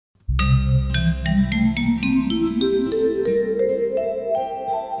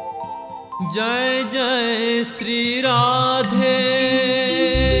जय जय श्री राधे,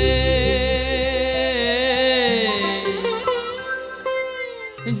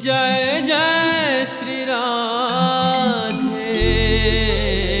 जय जय श्री राधे,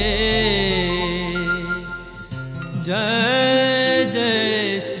 जय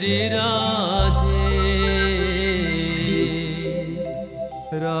जय श्री राधे।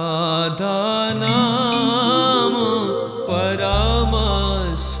 राधा नाम परम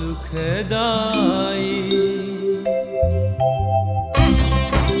सुखदाई।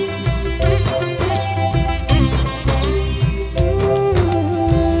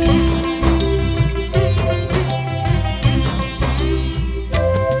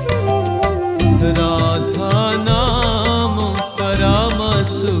 राधा नाम परम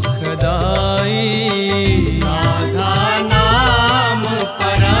सुखदाई। राधा नाम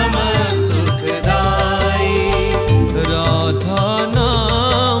परम सुखदाई। राधा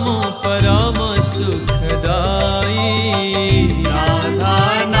नाम परम सुखदाई। राधा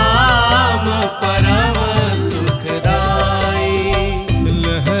नाम परम सुखदाई।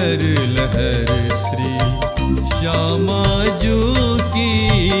 लहर लहर श्री श्यामा जू की,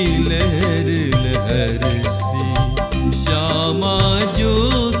 लहर लहर श्री श्यामा जू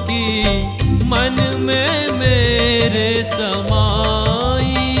की, मन में मेरे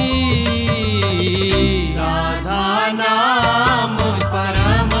समाई। राधा नाम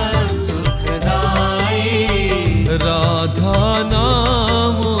परम सुखदाई। राधा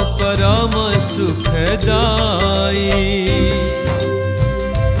नाम परम सुखदाई।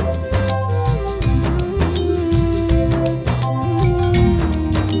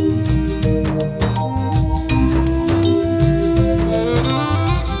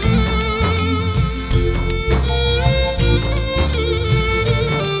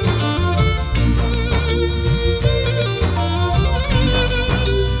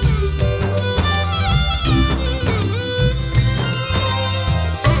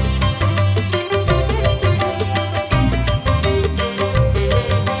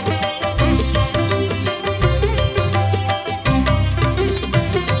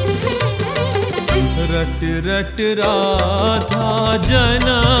 रट रट राधा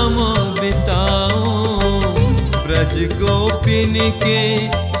जन्म बिताऊं, ब्रज गोपिन के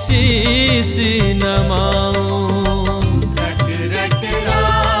शीश नमाऊं। रट रट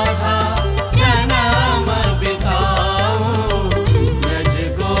राधा जन्म बिताऊं, ब्रज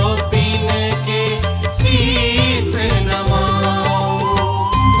गोपिन के शीश नमाऊं।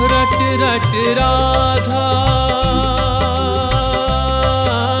 रट रट राधा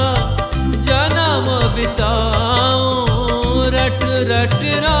रट रट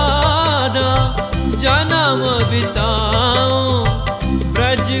राधा जन्म बिताऊं,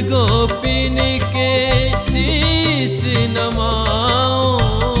 ब्रज गोपिन के शीश नमाऊं।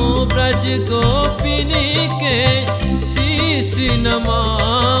 ब्रज गोपिन के शीश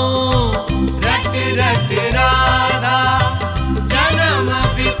नमाऊं। रट रट राधा जन्म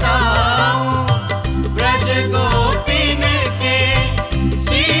बिताऊं, ब्रज गोपिन के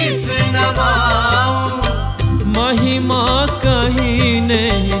शीश नमाऊं। महिमा कहीं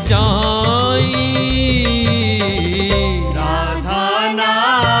नहीं जाई। राधा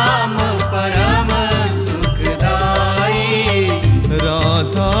नाम परम सुखदाई।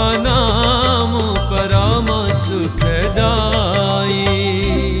 राधा नाम परम सुखदाई।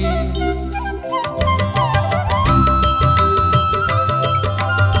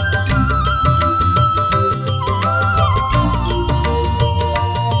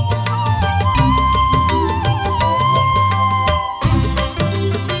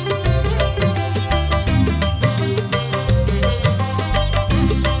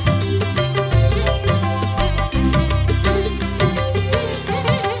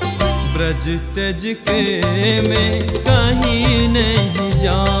 ब्रज त्यज के मैं कहीं नहीं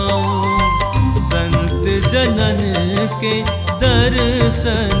जाऊं, संत जनन के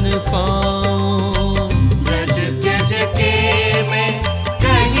दर्शन पाऊं। ब्रज त्यज के मैं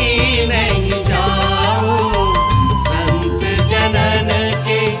कहीं नहीं जाऊं, संत जनन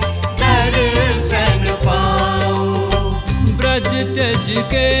के दर्शन पाऊं। ब्रज त्यज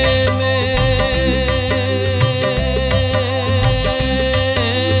के मैं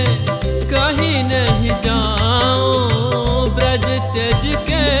कहीं नहीं जाऊं, ब्रज त्यज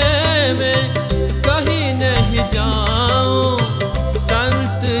के मैं कहीं नहीं जाऊं।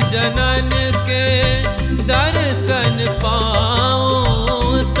 संत जनन के दर्शन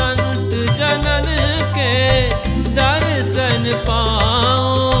पाऊं, संत जनन के दर्शन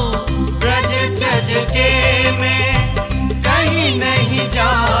पाऊं। ब्रज त्यज के मैं कहीं नहीं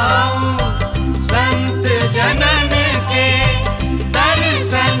जाऊं,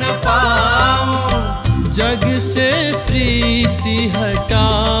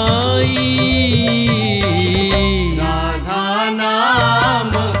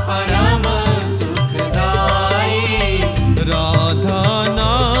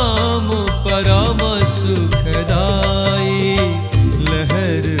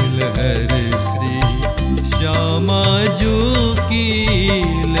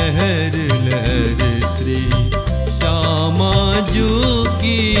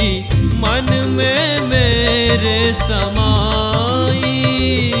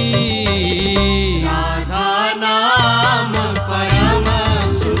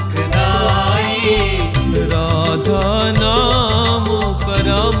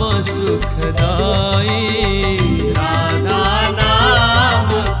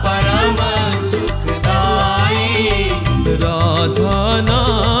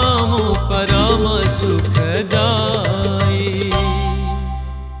 जाऊं।